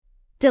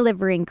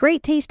Delivering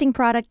great tasting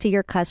product to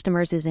your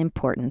customers is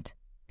important.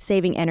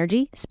 Saving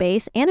energy,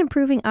 space, and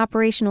improving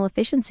operational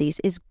efficiencies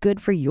is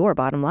good for your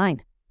bottom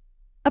line.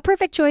 A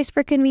perfect choice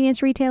for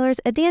convenience retailers,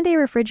 Adande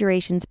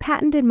Refrigeration's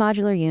patented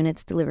modular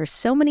units deliver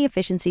so many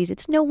efficiencies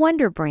it's no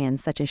wonder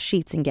brands such as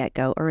Sheetz and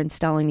GetGo are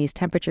installing these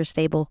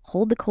temperature-stable,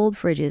 hold-to-cold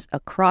fridges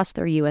across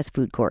their U.S.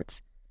 food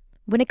courts.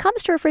 When it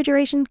comes to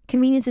refrigeration,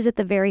 convenience is at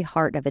the very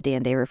heart of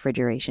Adande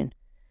Refrigeration.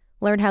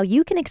 Learn how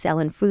you can excel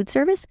in food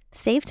service,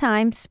 save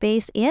time,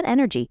 space, and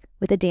energy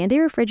with Adande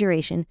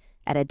Refrigeration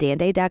at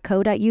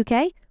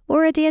adande.co.uk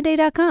or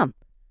adande.com.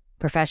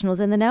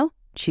 Professionals in the know,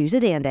 choose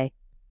Adande.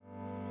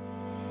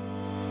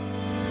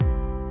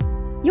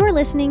 You're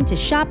listening to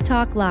Shop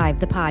Talk Live,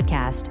 the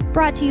podcast,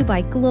 brought to you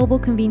by Global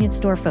Convenience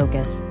Store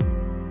Focus.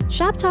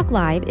 Shop Talk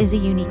Live is a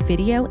unique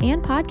video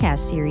and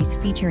podcast series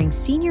featuring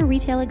senior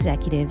retail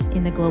executives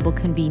in the global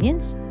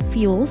convenience,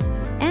 fuels,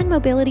 and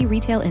mobility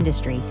retail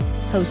industry,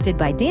 hosted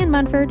by Dan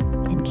Munford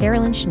and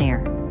Carolyn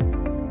Schneer.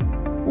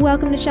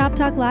 Welcome to Shop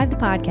Talk Live, the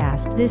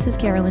podcast. This is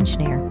Carolyn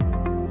Schneer.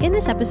 In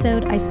this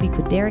episode, I speak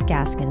with Derek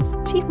Gaskins,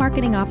 Chief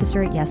Marketing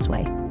Officer at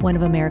Yesway, one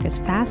of America's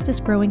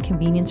fastest growing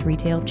convenience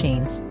retail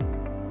chains.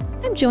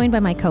 I'm joined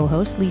by my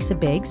co-host, Lisa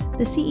Biggs,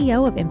 the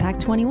CEO of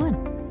Impact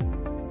 21.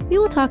 We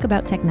will talk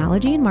about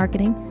technology and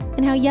marketing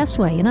and how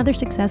Yesway and other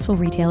successful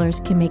retailers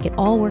can make it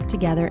all work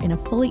together in a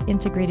fully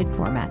integrated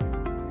format.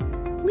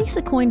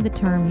 Lisa coined the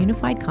term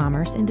unified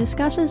commerce and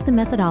discusses the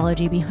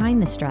methodology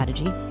behind this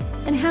strategy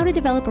and how to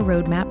develop a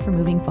roadmap for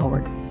moving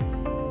forward.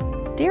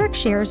 Derek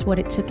shares what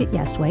it took at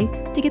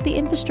Yesway to get the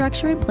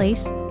infrastructure in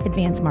place,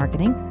 advance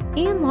marketing,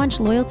 and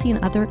launch loyalty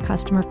and other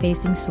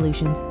customer-facing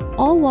solutions,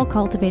 all while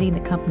cultivating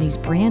the company's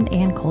brand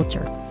and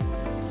culture.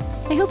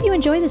 I hope you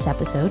enjoy this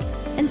episode,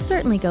 and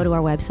certainly go to our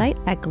website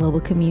at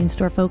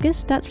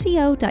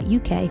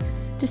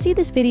globalconveniencestoreFocus.co.uk to see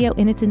this video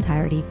in its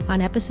entirety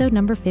on episode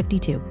number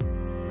 52.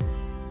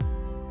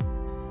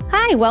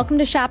 Hi, welcome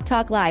to Shop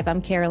Talk Live. I'm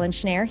Carolyn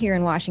Schneer here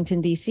in Washington,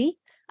 D.C.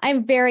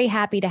 I'm very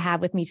happy to have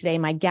with me today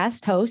my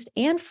guest host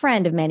and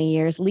friend of many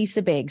years,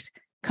 Lisa Biggs,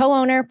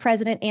 co-owner,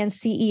 president, and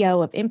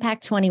CEO of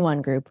Impact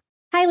 21 Group.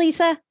 Hi,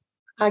 Lisa.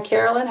 Hi,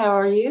 Carolyn. How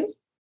are you?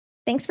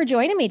 Thanks for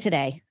joining me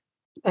today.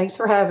 Thanks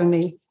for having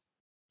me.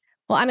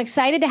 Well, I'm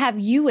excited to have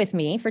you with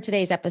me for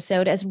today's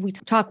episode as we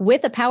talk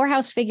with a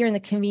powerhouse figure in the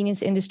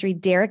convenience industry,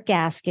 Derek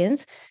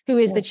Gaskins, who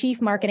is the Chief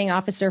Marketing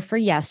Officer for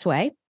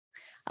Yesway.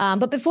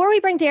 But before we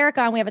bring Derek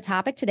on, we have a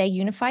topic today,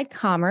 unified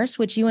commerce,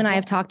 which you and I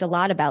have talked a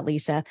lot about,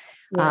 Lisa,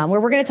 where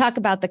we're going to talk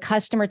about the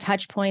customer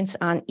touch points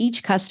on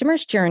each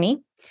customer's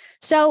journey.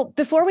 So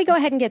before we go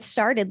ahead and get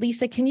started,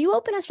 Lisa, can you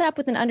open us up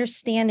with an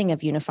understanding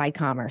of unified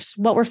commerce,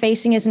 what we're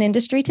facing as an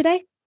industry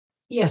today?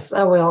 Yes,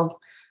 I will.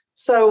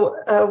 So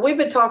we've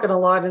been talking a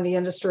lot in the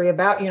industry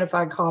about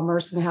unified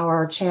commerce and how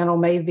our channel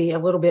may be a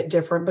little bit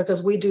different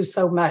because we do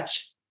so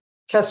much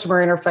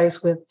customer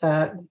interface with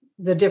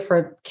the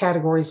different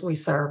categories we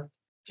serve: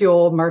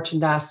 fuel,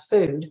 merchandise,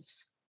 food.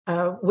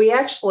 We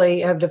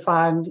actually have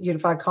defined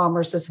unified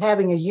commerce as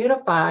having a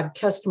unified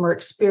customer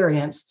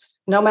experience,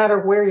 no matter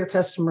where your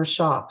customer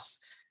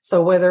shops.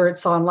 So whether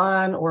it's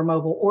online or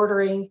mobile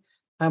ordering,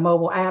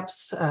 mobile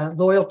apps,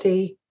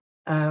 loyalty,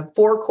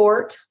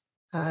 forecourt,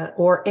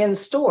 or in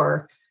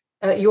store,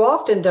 you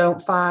often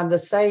don't find the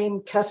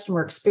same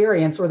customer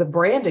experience or the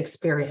brand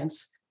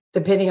experience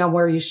depending on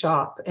where you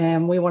shop.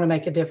 And we want to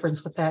make a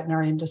difference with that in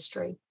our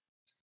industry.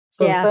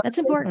 So that's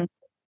important.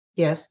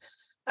 Yes.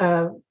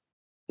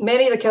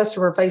 Many of the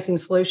customer-facing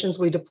solutions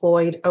we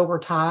deployed over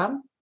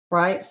time,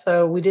 right?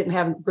 So we didn't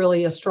have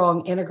really a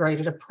strong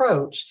integrated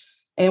approach,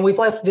 and we've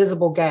left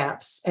visible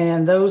gaps.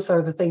 And those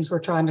are the things we're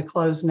trying to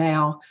close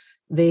now.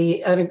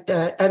 The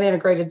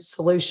unintegrated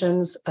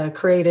solutions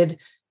created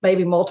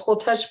maybe multiple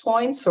touch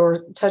points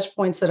or touch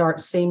points that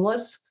aren't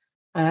seamless.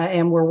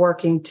 And we're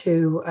working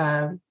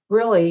to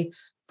really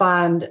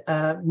find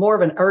more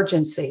of an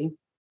urgency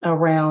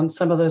around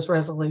some of those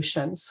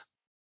resolutions.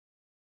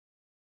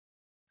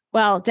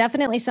 Well,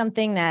 definitely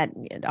something that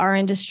our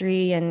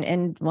industry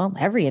and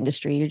every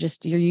industry,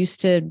 you're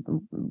used to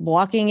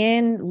walking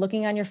in,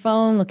 looking on your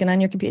phone, looking on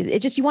your computer.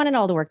 You want it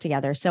all to work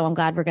together. So I'm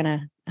glad we're going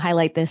to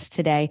highlight this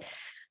today.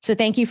 So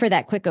thank you for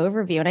that quick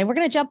overview. And we're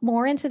going to jump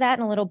more into that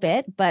in a little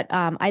bit, but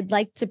I'd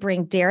like to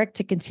bring Derek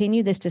to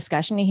continue this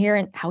discussion here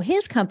and how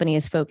his company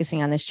is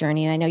focusing on this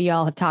journey. And I know you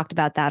all have talked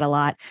about that a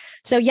lot.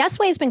 So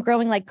Yesway has been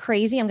growing like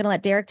crazy. I'm going to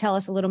let Derek tell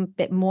us a little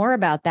bit more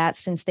about that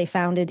since they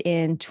founded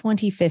in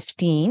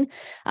 2015.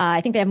 I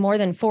think they have more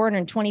than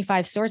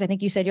 425 stores. I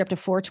think you said you're up to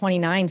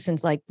 429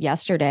 since like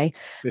yesterday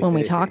when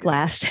we talked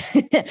last.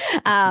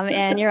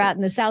 And you're out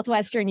in the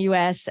Southwestern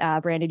U.S.,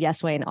 branded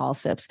Yesway and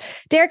Allsips.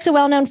 Derek's a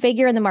well-known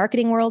figure in the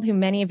marketing world who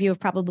many of you have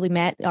probably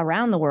met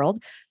around the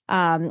world.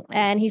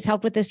 And he's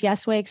helped with this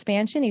Yesway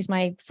expansion. He's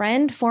my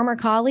friend, former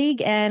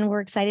colleague, and we're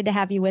excited to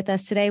have you with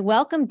us today.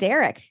 Welcome,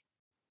 Derek.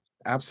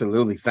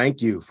 Absolutely.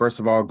 Thank you. First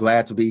of all,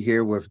 glad to be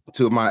here with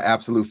two of my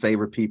absolute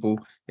favorite people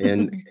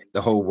in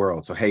the whole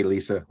world. So, hey,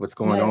 Lisa, what's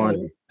going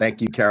on?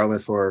 Thank you, Carolyn,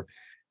 for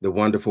the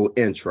wonderful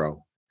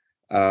intro.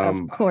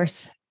 Of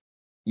course.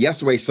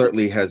 Yesway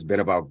certainly has been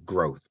about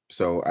growth.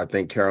 So I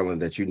think, Carolyn,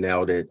 that you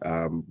nailed it.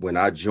 When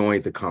I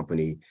joined the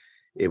company,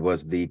 it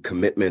was the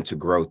commitment to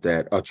growth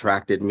that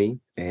attracted me,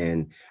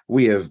 and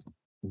we have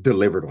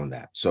delivered on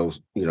that. So,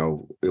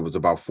 it was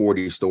about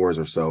 40 stores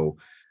or so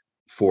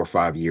 4 or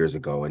 5 years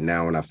ago. And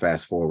now when I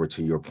fast forward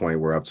to your point,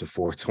 we're up to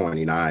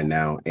 429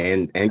 now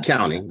and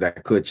counting.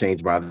 That could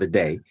change by the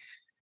day.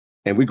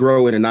 And we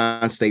grow in a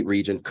non-state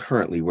region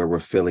currently where we're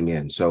filling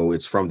in. So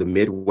it's from the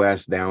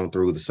Midwest down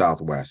through the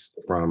Southwest,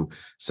 from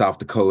South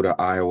Dakota,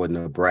 Iowa,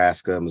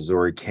 Nebraska,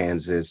 Missouri,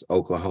 Kansas,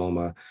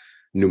 Oklahoma,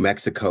 New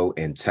Mexico,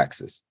 and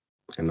Texas.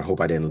 And I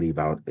hope I didn't leave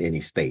out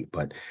any state,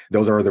 but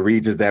those are the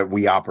regions that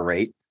we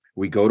operate.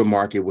 We go to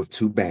market with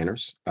two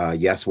banners,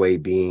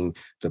 Yesway being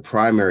the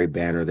primary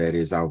banner that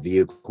is our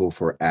vehicle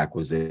for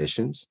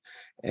acquisitions.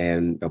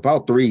 And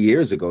about 3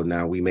 years ago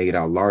now, we made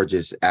our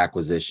largest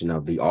acquisition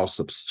of the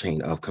Allsup's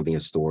chain of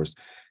convenience stores.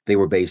 They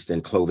were based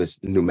in Clovis,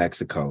 New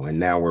Mexico. And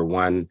now we're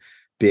one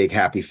big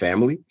happy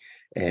family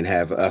and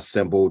have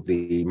assembled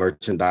the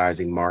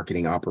merchandising,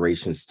 marketing,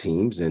 operations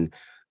teams. And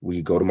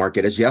we go to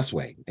market as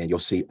Yesway. And you'll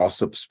see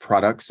Allsup's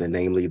products, and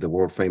namely the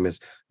world famous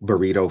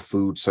burrito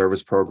food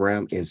service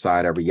program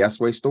inside every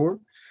Yesway store,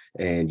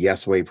 and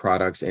Yesway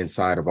products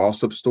inside of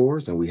Allsup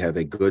stores. And we have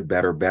a good,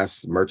 better,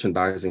 best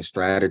merchandising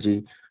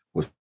strategy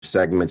with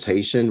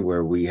segmentation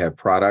where we have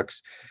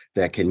products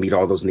that can meet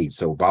all those needs.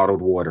 So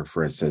bottled water,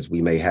 for instance,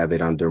 we may have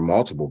it under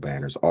multiple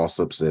banners.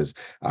 Allsup's is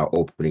our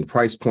opening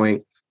price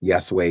point,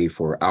 Yesway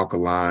for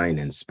alkaline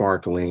and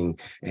sparkling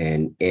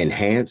and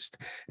enhanced,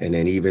 and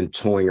then even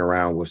toying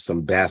around with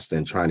some best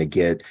and trying to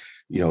get,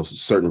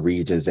 certain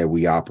regions that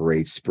we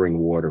operate spring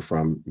water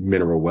from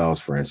mineral wells,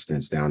 for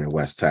instance, down in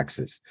West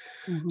Texas.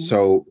 Mm-hmm.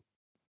 So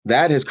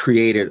that has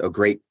created a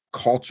great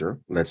culture,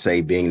 let's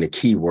say, being the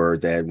key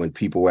word that when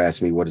people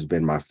ask me what has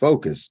been my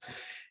focus,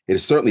 it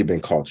has certainly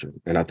been culture.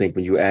 And I think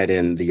when you add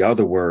in the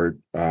other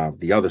word,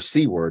 the other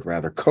C word,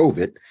 rather,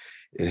 COVID,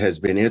 it has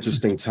been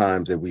interesting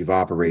times that we've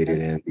operated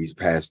in these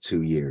past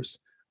 2 years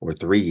or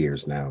 3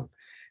 years now.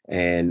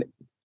 And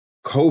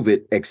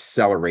COVID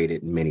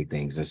accelerated many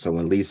things. And so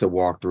when Lisa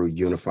walked through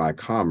Unified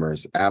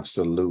Commerce,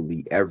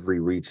 absolutely every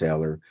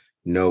retailer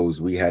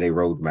knows we had a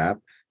roadmap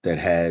that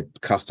had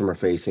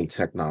customer-facing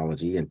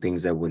technology and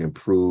things that would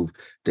improve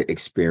the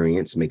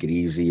experience, make it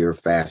easier,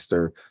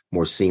 faster,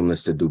 more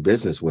seamless to do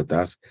business with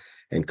us.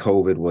 And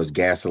COVID was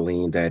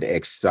gasoline that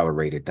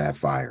accelerated that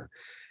fire.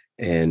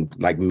 And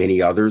like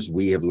many others,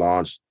 we have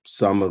launched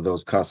some of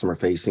those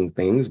customer-facing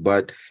things.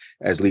 But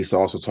as Lisa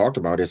also talked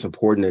about, it's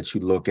important that you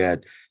look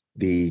at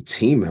the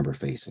team member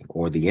facing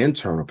or the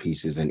internal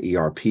pieces and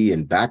ERP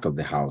and back of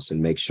the house and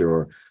make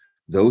sure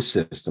those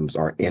systems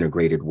are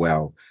integrated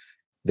well.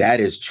 That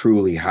is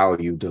truly how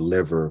you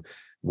deliver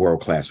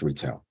world-class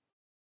retail.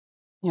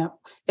 Yeah.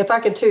 If I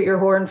could toot your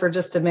horn for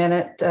just a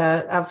minute,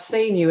 I've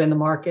seen you in the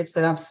markets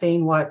and I've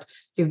seen what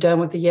you've done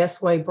with the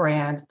Yesway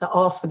brand, the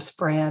Allsup's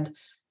brand.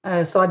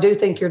 So I do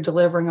think you're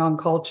delivering on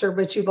culture,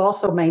 but you've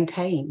also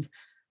maintained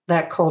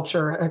that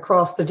culture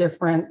across the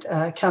different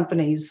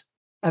companies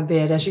a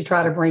bit. As you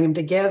try to bring them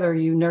together,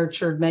 you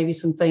nurtured maybe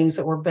some things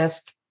that were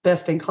best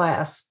in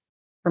class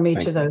from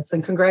each of those.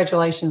 And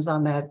congratulations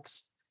on that.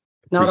 It's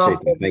not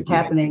often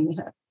happening,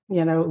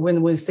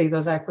 when we see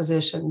those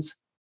acquisitions.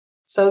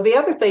 So the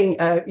other thing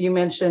you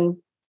mentioned,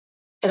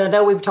 and I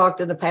know we've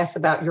talked in the past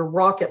about your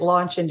rocket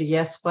launch into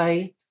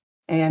Yesway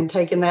and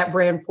taking that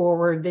brand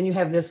forward. Then you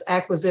have this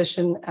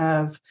acquisition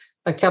of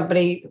a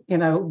company,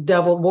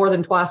 doubled more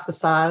than twice the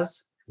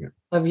size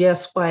of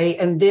Yesway,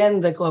 and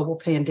then the global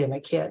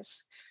pandemic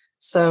hits.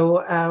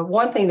 So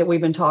one thing that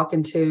we've been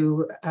talking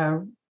to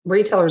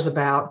retailers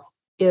about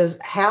is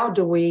how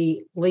do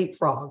we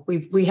leapfrog?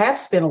 We have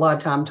spent a lot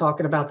of time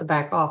talking about the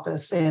back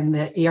office and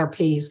the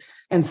ERPs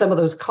and some of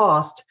those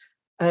costs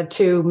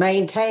to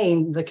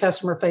maintain the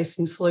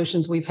customer-facing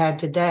solutions we've had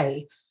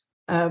today.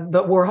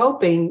 But we're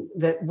hoping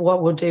that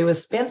what we'll do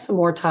is spend some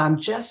more time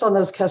just on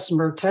those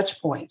customer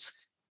touch points,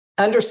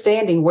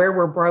 understanding where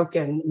we're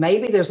broken.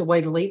 Maybe there's a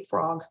way to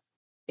leapfrog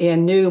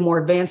in new, more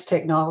advanced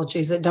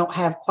technologies that don't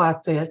have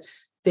quite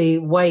the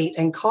weight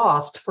and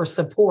cost for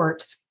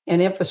support and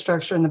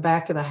infrastructure in the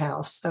back of the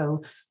house.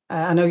 So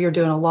I know you're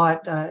doing a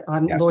lot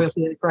on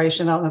loyalty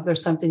integration. I don't know if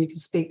there's something you can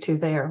speak to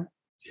there.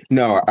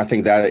 No, I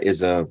think that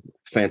is a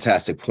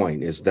fantastic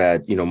point, is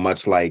that,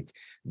 much like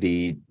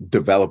the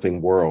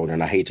developing world,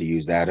 and I hate to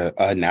use that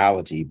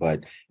analogy,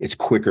 but it's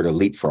quicker to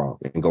leapfrog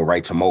and go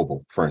right to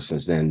mobile, for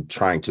instance, than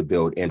trying to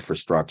build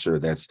infrastructure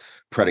that's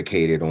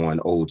predicated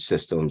on old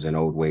systems and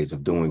old ways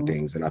of doing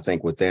things. And I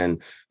think within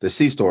the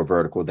C-store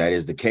vertical, that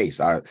is the case.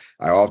 I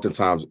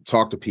oftentimes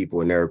talk to people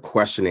and they're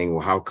questioning,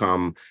 well, how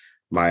come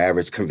my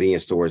average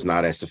convenience store is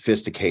not as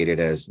sophisticated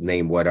as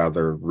name what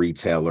other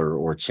retailer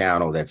or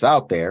channel that's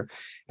out there?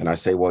 And I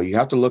say, well, you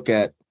have to look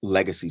at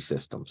legacy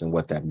systems and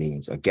what that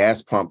means. A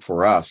gas pump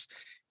for us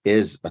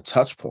is a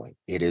touch point.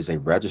 It is a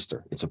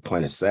register. It's a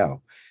point of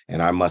sale.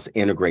 And I must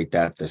integrate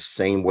that the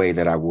same way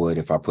that I would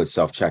if I put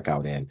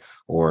self-checkout in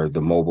or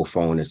the mobile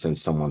phone that's in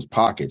someone's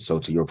pocket. So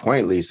to your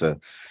point, Lisa,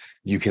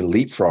 You can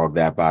leapfrog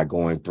that by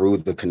going through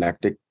the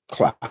connected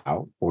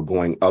cloud or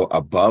going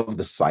above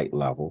the site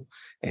level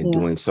and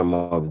doing some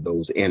of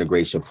those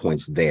integration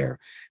points there.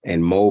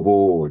 And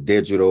mobile or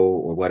digital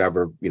or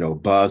whatever,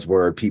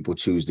 buzzword people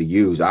choose to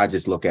use, I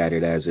just look at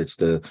it as it's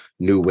the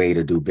new way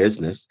to do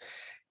business.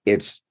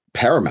 It's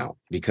paramount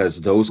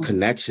because those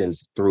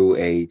connections through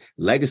a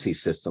legacy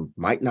system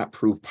might not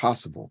prove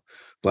possible.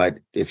 But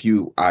if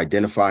you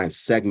identify and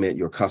segment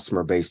your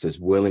customer base that's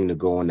willing to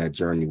go on that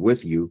journey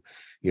with you,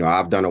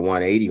 I've done a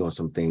 180 on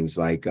some things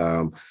like,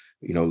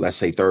 let's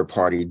say third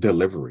party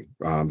delivery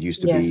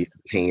used to be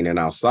pain and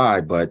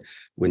outside. But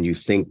when you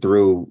think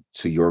through,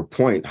 to your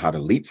point, how to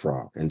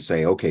leapfrog and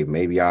say, okay,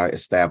 maybe I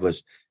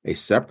establish a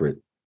separate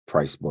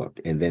price book.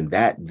 And then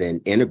that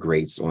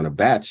integrates on a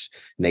batch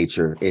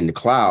nature in the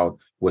cloud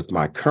with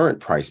my current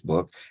price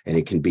book. And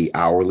it can be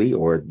hourly,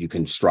 or you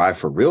can strive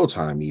for real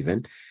time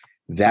even.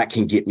 That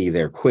can get me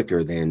there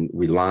quicker than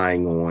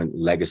relying on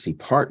legacy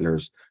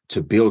partners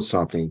to build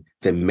something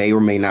that may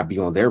or may not be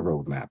on their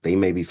roadmap. They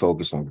may be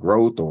focused on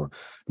growth or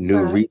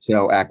new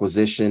retail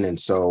acquisition. And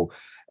so,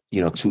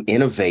 to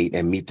innovate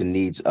and meet the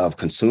needs of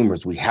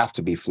consumers, we have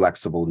to be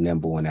flexible,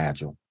 nimble, and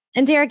agile.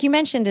 And Derek, you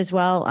mentioned as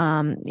well,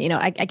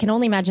 I can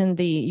only imagine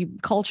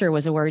culture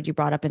was a word you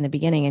brought up in the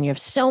beginning, and you have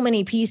so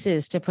many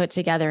pieces to put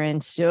together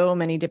and so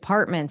many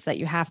departments that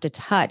you have to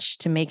touch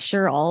to make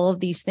sure all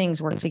of these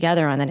things work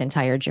together on that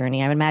entire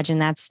journey. I would imagine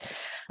that's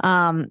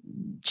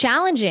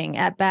challenging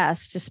at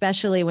best,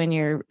 especially when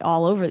you're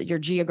all over, you're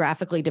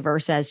geographically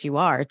diverse as you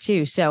are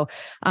too. So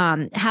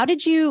how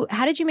did you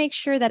make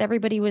sure that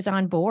everybody was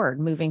on board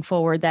moving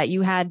forward, that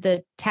you had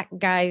the tech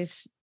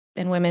guys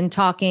and women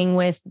talking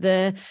with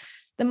the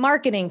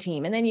marketing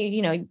team, and then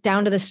you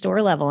down to the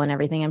store level and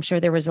everything? I'm sure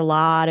there was a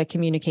lot of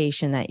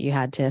communication that you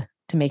had to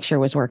make sure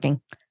was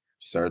working.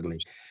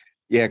 Certainly.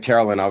 Yeah,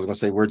 Carolyn, I was going to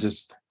say, we're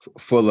just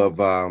full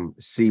of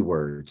C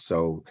words.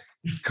 So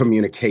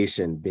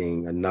communication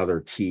being another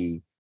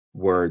key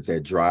word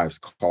that drives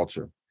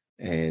culture.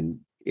 And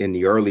in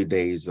the early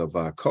days of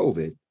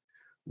COVID,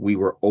 we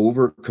were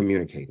over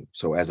communicating.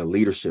 So as a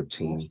leadership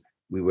team,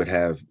 we would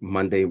have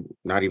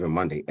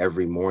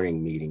every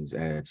morning meetings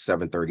at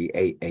 7:30,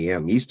 8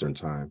 a.m. Eastern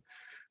time,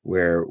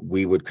 where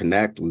we would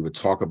connect, we would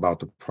talk about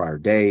the prior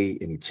day,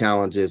 any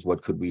challenges,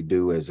 what could we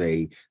do as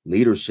a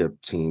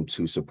leadership team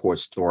to support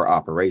store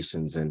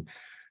operations and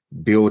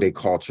build a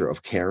culture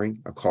of caring,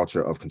 a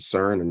culture of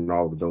concern, and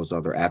all of those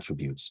other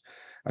attributes.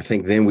 I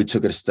think then we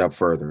took it a step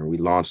further and we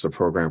launched a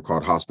program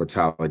called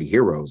Hospitality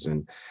Heroes.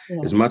 And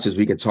as much as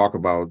we can talk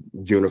about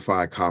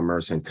unified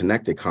commerce and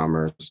connected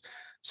commerce,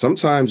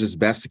 sometimes it's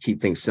best to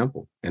keep things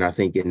simple. And I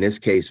think in this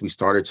case, we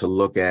started to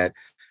look at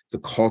the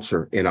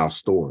culture in our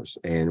stores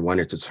and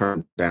wanted to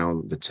turn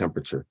down the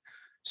temperature.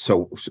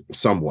 So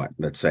somewhat,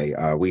 let's say,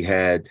 we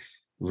had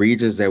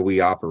regions that we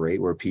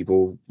operate where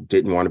people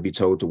didn't want to be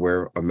told to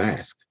wear a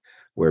mask,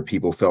 where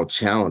people felt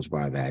challenged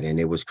by that. And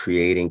it was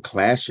creating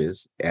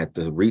clashes at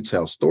the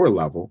retail store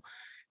level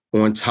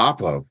on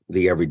top of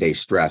the everyday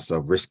stress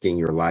of risking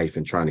your life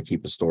and trying to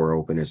keep a store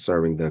open and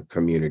serving the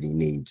community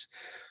needs.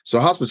 So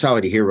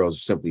Hospitality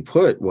Heroes, simply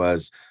put,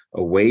 was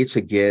a way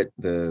to get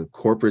the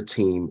corporate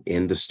team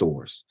in the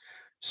stores.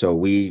 So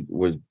we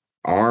would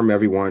arm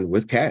everyone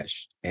with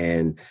cash.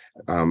 And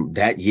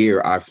that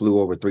year, I flew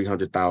over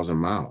 300,000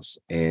 miles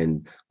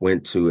and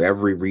went to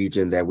every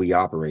region that we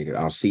operated.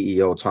 Our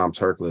CEO, Tom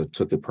Turkler,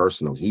 took it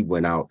personal. He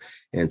went out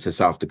into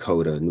South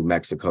Dakota, New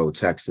Mexico,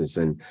 Texas,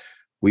 and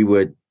we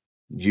would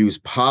use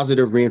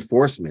positive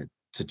reinforcement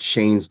to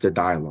change the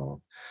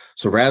dialogue.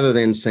 So rather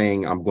than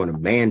saying, I'm going to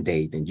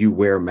mandate and you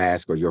wear a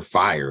mask or you're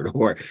fired,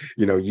 or,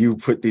 you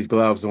put these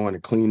gloves on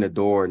and clean the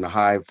door and the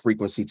high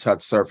frequency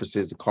touch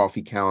surfaces, the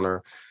coffee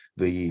counter,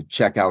 the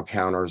checkout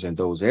counters and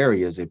those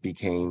areas, it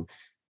became,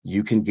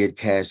 you can get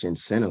cash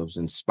incentives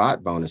and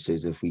spot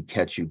bonuses if we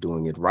catch you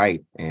doing it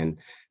right. And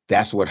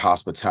that's what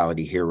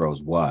Hospitality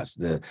Heroes was.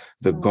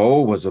 The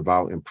goal was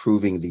about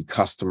improving the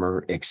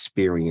customer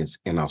experience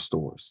in our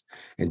stores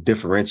and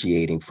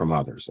differentiating from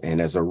others.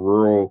 And as a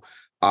rural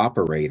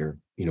operator,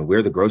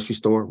 we're the grocery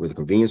store, we're the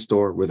convenience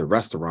store, we're the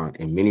restaurant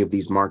in many of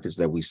these markets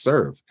that we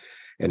serve.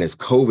 And as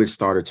COVID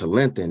started to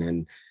lengthen,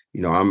 and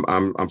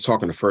I'm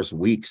talking the first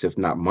weeks, if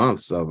not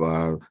months of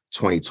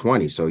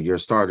 2020. So you're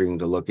starting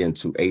to look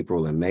into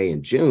April and May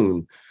and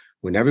June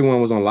when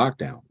everyone was on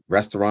lockdown.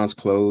 Restaurants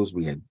closed.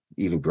 We had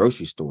even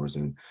grocery stores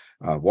and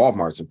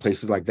Walmarts and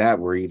places like that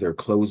were either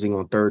closing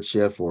on third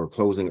shift or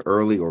closing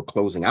early or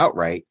closing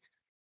outright.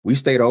 We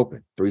stayed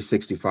open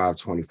 365,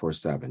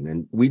 24/7.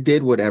 And we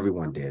did what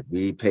everyone did.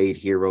 We paid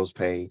heroes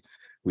pay.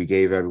 We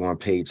gave everyone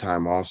paid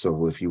time off.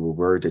 So if you were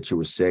worried that you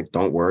were sick,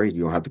 don't worry.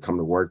 You don't have to come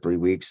to work 3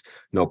 weeks.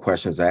 No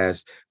questions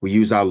asked. We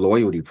used our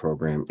loyalty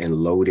program and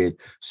loaded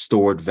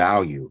stored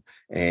value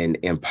and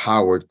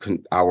empowered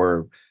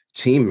our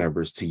team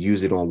members to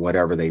use it on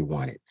whatever they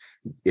wanted.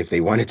 If they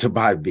wanted to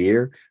buy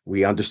beer,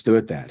 we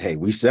understood that. Hey,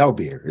 we sell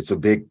beer. It's a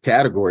big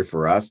category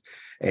for us,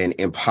 and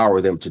empower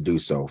them to do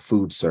so.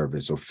 Food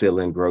service or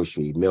fill-in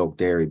grocery, milk,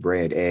 dairy,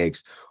 bread,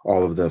 eggs,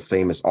 all of the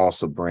famous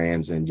Also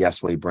brands and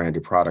Yesway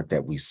branded product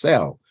that we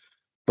sell.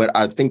 But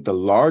I think the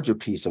larger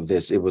piece of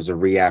this, it was a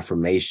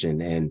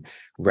reaffirmation. And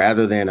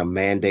rather than a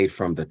mandate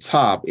from the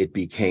top, it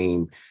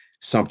became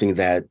something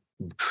that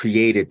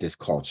created this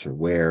culture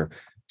where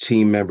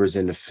team members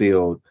in the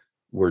field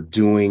were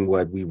doing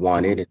what we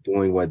wanted and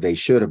doing what they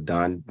should have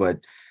done. But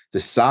the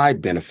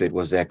side benefit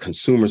was that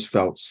consumers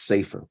felt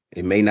safer.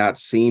 It may not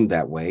seem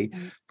that way,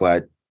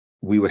 but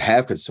we would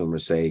have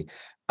consumers say,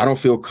 I don't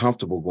feel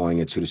comfortable going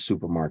into the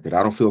supermarket.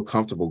 I don't feel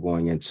comfortable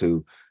going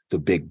into the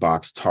big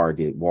box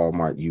Target,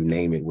 Walmart, you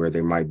name it, where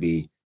there might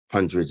be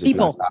hundreds, if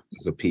not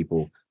thousands of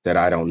people that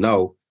I don't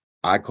know.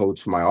 I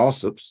coach my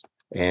ALSIPs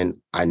and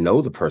I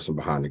know the person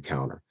behind the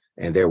counter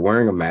and they're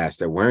wearing a mask,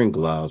 they're wearing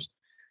gloves,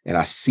 and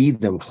I see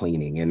them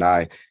cleaning. And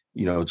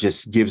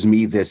just gives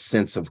me this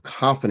sense of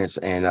confidence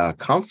and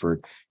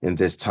comfort in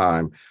this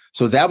time.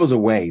 So that was a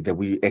way that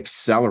we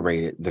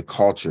accelerated the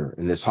culture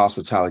in this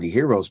Hospitality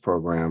Heroes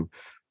program.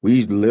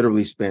 We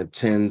literally spent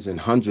tens and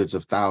hundreds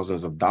of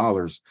thousands of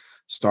dollars,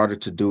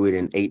 started to do it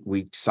in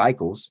 8-week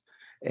cycles.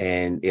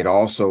 And it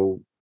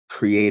also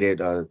created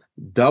a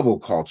double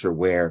culture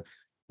where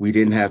we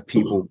didn't have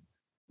people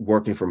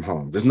working from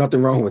home. There's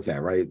nothing wrong with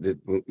that, right?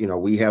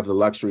 We have the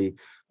luxury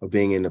of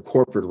being in the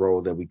corporate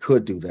role that we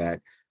could do that.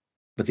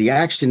 But the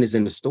action is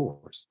in the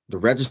stores. The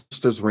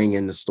registers ring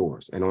in the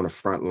stores and on the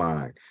front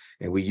line.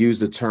 And we use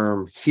the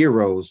term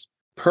heroes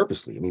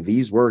purposely. I mean,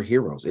 these were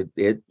heroes.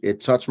 It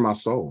touched my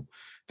soul.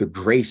 The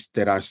grace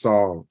that I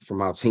saw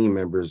from our team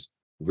members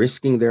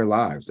risking their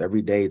lives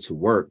every day to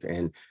work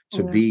and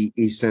to be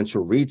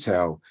essential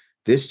retail.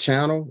 This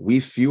channel, we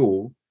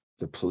fuel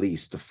the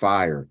police, the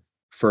fire,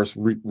 first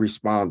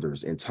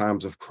responders in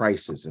times of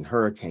crisis and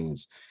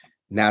hurricanes,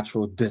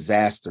 natural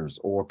disasters,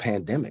 or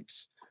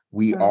pandemics.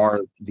 We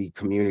are the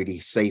community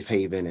safe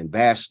haven and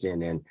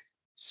bastion, and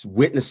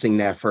witnessing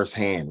that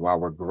firsthand while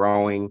we're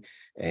growing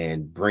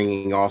and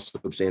bringing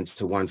ALSIPs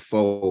into one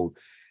fold.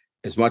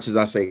 As much as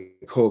I say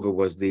COVID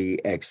was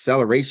the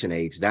acceleration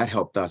age, that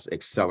helped us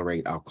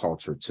accelerate our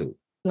culture too.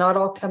 Not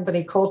all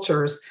company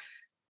cultures,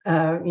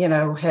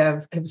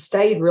 have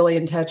stayed really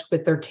in touch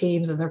with their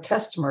teams and their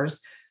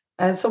customers.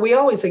 And so we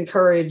always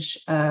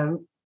encourage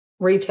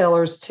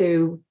retailers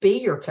to be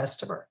your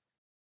customer.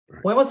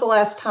 When was the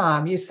last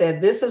time you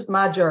said, this is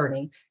my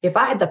journey? If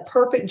I had the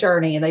perfect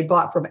journey and they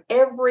bought from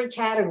every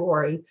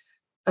category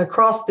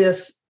across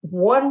this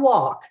one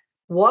walk,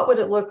 what would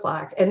it look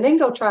like? And then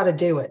go try to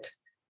do it.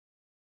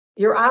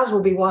 Your eyes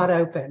will be wide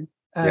open.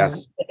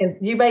 Yes. And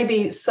you may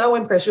be so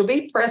impressed. You'll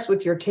be impressed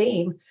with your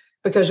team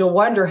because you'll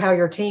wonder how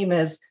your team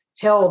has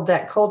held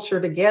that culture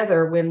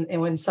together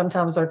when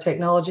sometimes our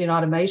technology and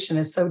automation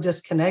is so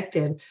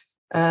disconnected.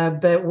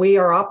 But we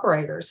are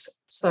operators.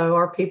 So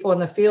our people in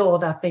the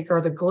field, I think,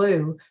 are the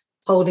glue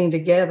holding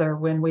together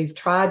when we've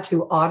tried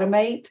to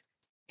automate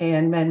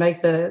and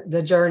make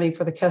the journey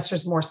for the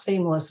customers more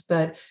seamless.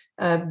 But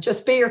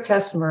just be your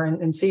customer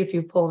and see if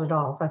you pulled it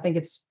off. I think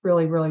it's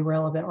really, really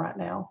relevant right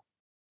now.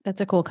 That's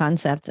a cool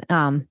concept.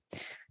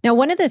 Now,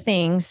 one of the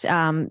things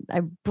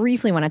I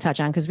briefly want to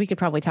touch on, because we could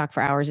probably talk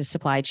for hours, is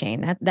supply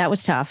chain. That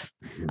was tough.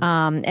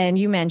 And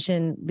you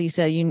mentioned,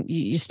 Lisa,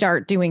 you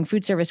start doing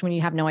food service when you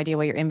have no idea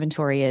what your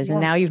inventory is. Yeah.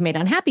 And now you've made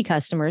unhappy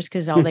customers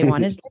because all they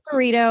want is the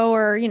burrito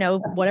or,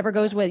 whatever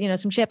goes with,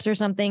 some chips or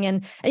something.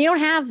 And you don't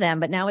have them,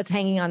 but now it's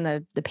hanging on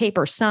the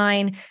paper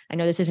sign. I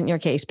know this isn't your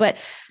case, but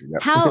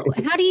how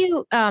do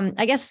you,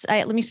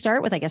 let me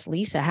start with,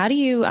 Lisa, how do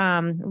you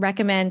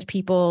recommend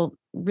people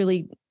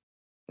really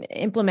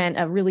implement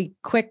a really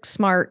quick,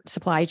 smart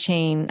supply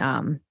chain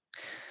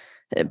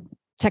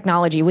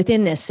technology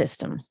within this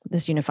system,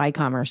 this unified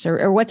commerce,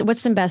 or what's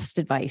some best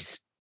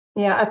advice?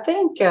 Yeah, I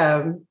think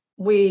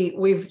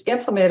we've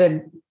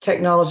implemented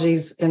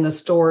technologies in the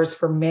stores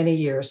for many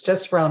years,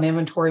 just around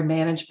inventory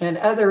management.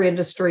 Other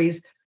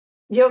industries,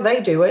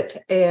 they do it,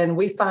 and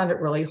we find it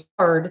really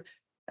hard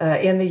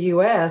in the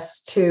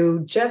U.S.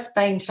 to just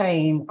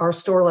maintain our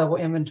store level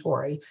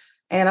inventory.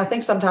 And I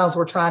think sometimes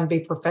we're trying to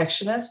be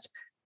perfectionist.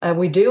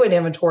 We do in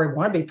inventory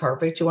want to be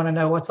perfect. You want to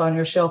know what's on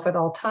your shelf at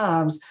all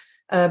times.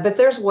 But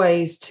there's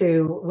ways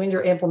to, when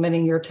you're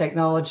implementing your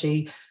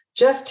technology,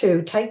 just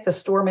to take the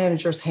store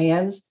manager's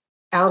hands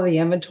out of the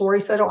inventory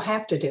so they don't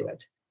have to do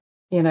it.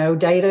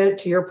 Data,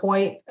 to your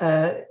point,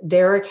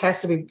 Derek,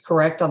 has to be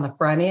correct on the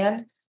front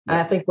end.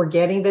 I think we're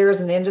getting there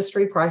as an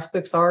industry. Price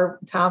books are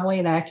timely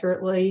and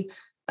accurately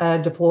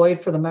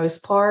deployed for the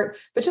most part.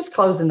 But just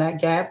closing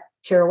that gap,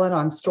 Carolyn,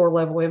 on store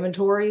level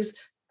inventories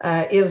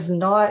is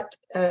not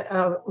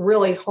a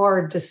really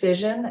hard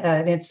decision.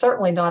 And it's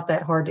certainly not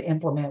that hard to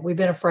implement. We've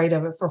been afraid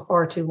of it for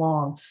far too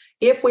long.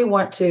 If we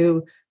want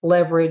to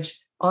leverage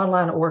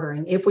online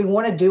ordering, if we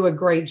want to do a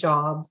great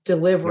job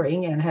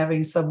delivering and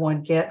having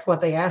someone get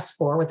what they ask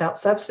for without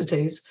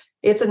substitutes,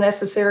 it's a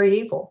necessary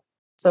evil.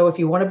 So if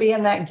you want to be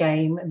in that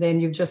game, then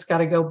you've just got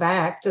to go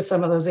back to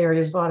some of those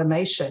areas of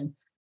automation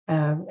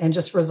and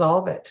just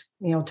resolve it,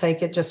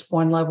 take it just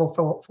one level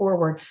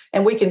forward.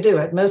 And we can do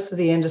it. Most of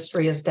the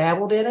industry has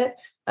dabbled in it,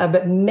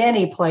 but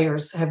many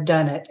players have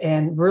done it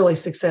and really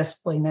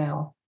successfully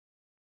now.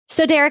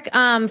 So Derek,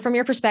 from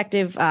your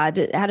perspective, how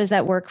does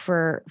that work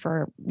for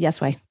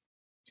Yesway?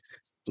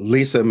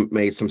 Lisa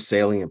made some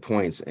salient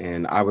points,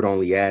 and I would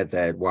only add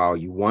that while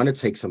you want to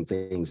take some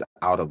things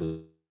out of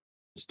the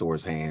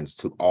store's hands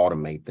to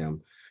automate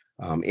them,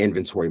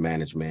 inventory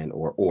management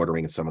or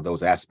ordering and some of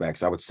those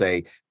aspects, I would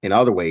say in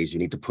other ways, you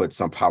need to put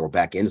some power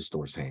back in the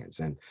store's hands.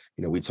 And,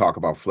 we talk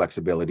about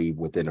flexibility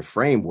within a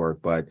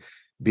framework, but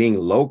being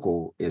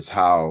local is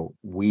how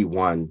we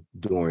won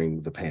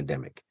during the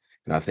pandemic.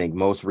 And I think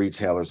most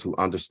retailers who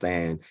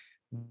understand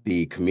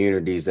the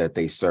communities that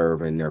they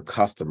serve and their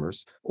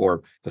customers,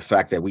 or the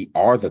fact that we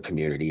are the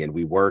community and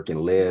we work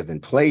and live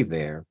and play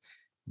there,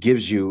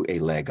 gives you a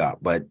leg up.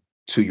 But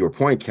to your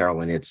point,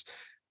 Carolyn,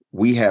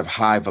 we have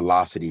high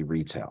velocity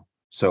retail.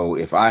 So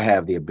if I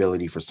have the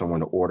ability for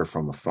someone to order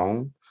from a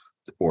phone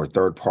or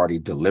third party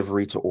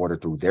delivery to order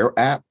through their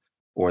app,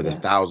 or the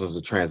thousands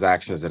of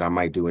transactions that I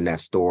might do in that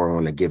store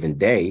on a given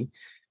day,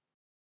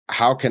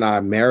 how can I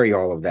marry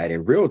all of that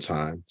in real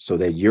time so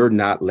that you're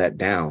not let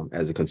down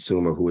as a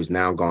consumer who has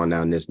now gone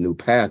down this new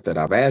path that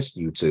I've asked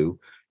you to,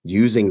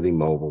 using the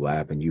mobile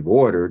app, and you've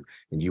ordered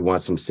and you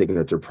want some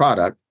signature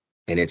product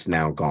and it's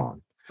now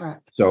gone. Right.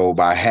 So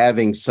by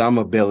having some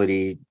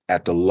ability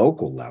at the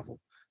local level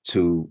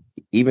to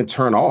even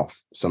turn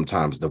off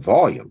sometimes the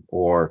volume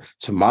or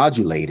to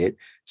modulate it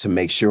to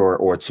make sure,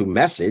 or to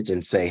message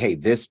and say, hey,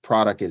 this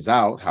product is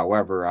out.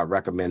 However, I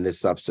recommend this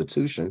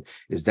substitution.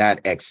 Is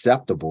that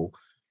acceptable?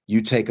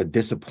 You take a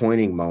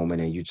disappointing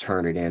moment and you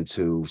turn it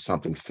into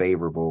something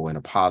favorable and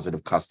a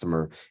positive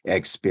customer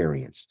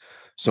experience.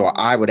 So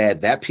I would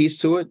add that piece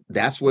to it.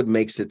 That's what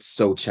makes it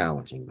so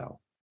challenging, though.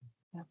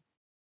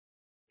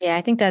 Yeah,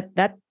 I think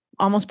that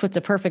almost puts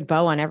a perfect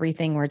bow on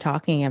everything we're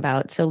talking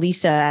about. So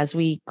Lisa, as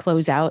we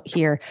close out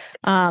here,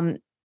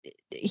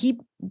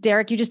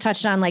 Derek, you just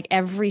touched on like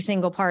every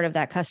single part of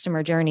that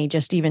customer journey,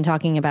 just even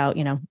talking about,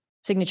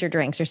 signature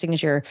drinks or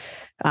signature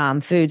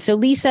food. So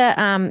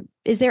Lisa,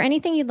 is there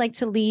anything you'd like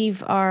to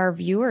leave our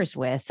viewers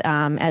with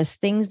as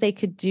things they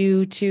could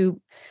do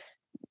to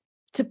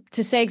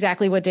say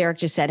exactly what Derek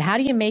just said? How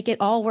do you make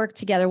it all work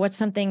together? What's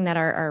something that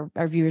our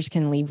viewers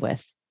can leave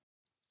with?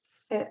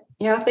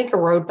 Yeah, I think a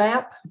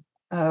roadmap.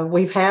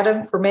 We've had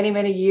them for many,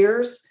 many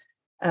years.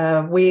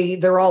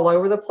 They're all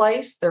over the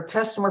place. They're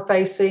customer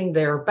facing,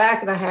 they're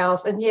back of the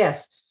house. And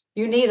yes,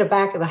 you need a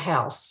back of the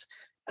house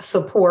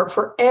support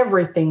for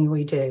everything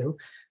we do.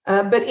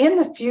 But in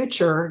the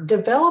future,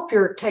 develop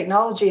your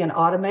technology and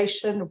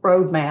automation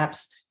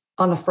roadmaps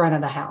on the front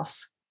of the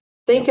house.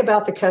 Think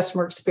about the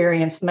customer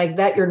experience, make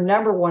that your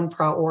number one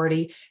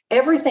priority.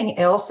 Everything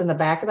else in the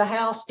back of the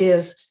house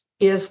is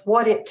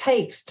what it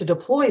takes to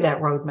deploy that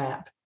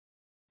roadmap.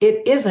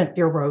 It isn't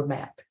your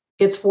roadmap.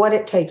 It's what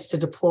it takes to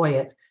deploy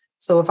it.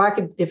 So if I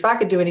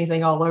could do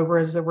anything all over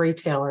as a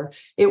retailer,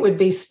 it would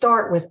be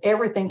start with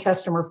everything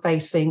customer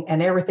facing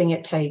and everything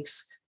it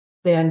takes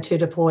then to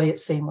deploy it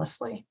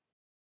seamlessly.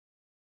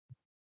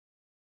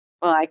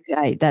 Well,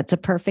 that's a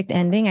perfect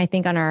ending, I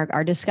think, on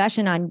our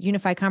discussion on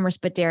unified commerce.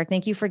 But Derek,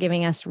 thank you for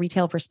giving us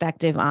retail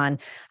perspective on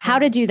how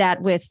to do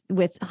that with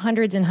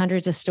hundreds and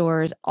hundreds of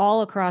stores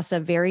all across a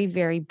very,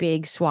 very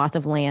big swath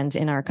of land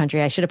in our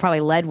country. I should have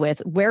probably led with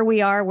where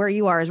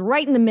you are is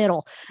right in the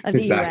middle of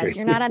the U.S.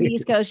 You're not on the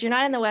East Coast. You're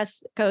not in the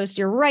West Coast.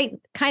 You're right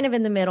kind of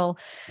in the middle.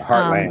 The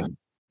heartland.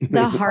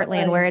 The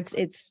heartland where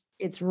it's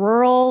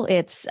rural.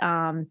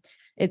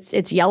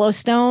 It's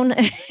Yellowstone.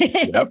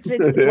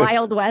 It's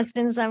Wild West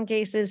in some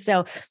cases.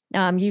 So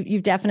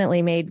you've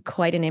definitely made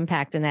quite an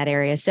impact in that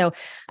area. So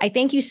I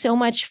thank you so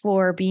much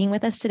for being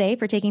with us today,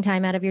 for taking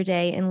time out of your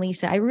day. And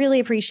Lisa, I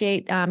really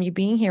appreciate you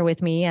being here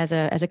with me as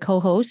a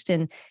co-host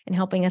and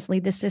helping us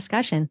lead this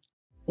discussion.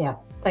 Yeah.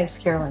 Thanks,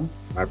 Carolyn.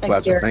 My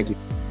pleasure. Thank you.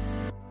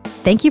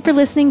 Thank you for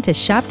listening to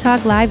Shop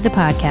Talk Live, the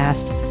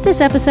podcast.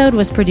 This episode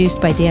was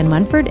produced by Dan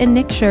Munford and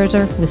Nick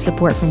Scherzer with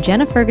support from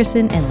Jenna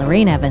Ferguson and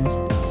Lorraine Evans.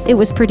 It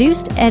was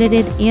produced,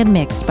 edited, and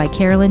mixed by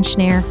Carolyn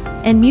Schneer,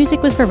 and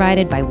music was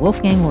provided by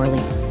Wolfgang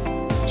Worley.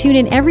 Tune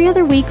in every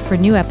other week for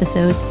new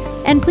episodes,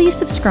 and please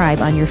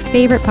subscribe on your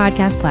favorite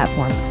podcast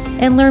platform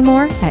and learn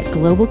more at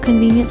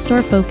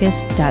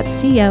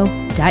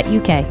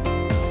globalconvenienceStoreFocus.co.uk.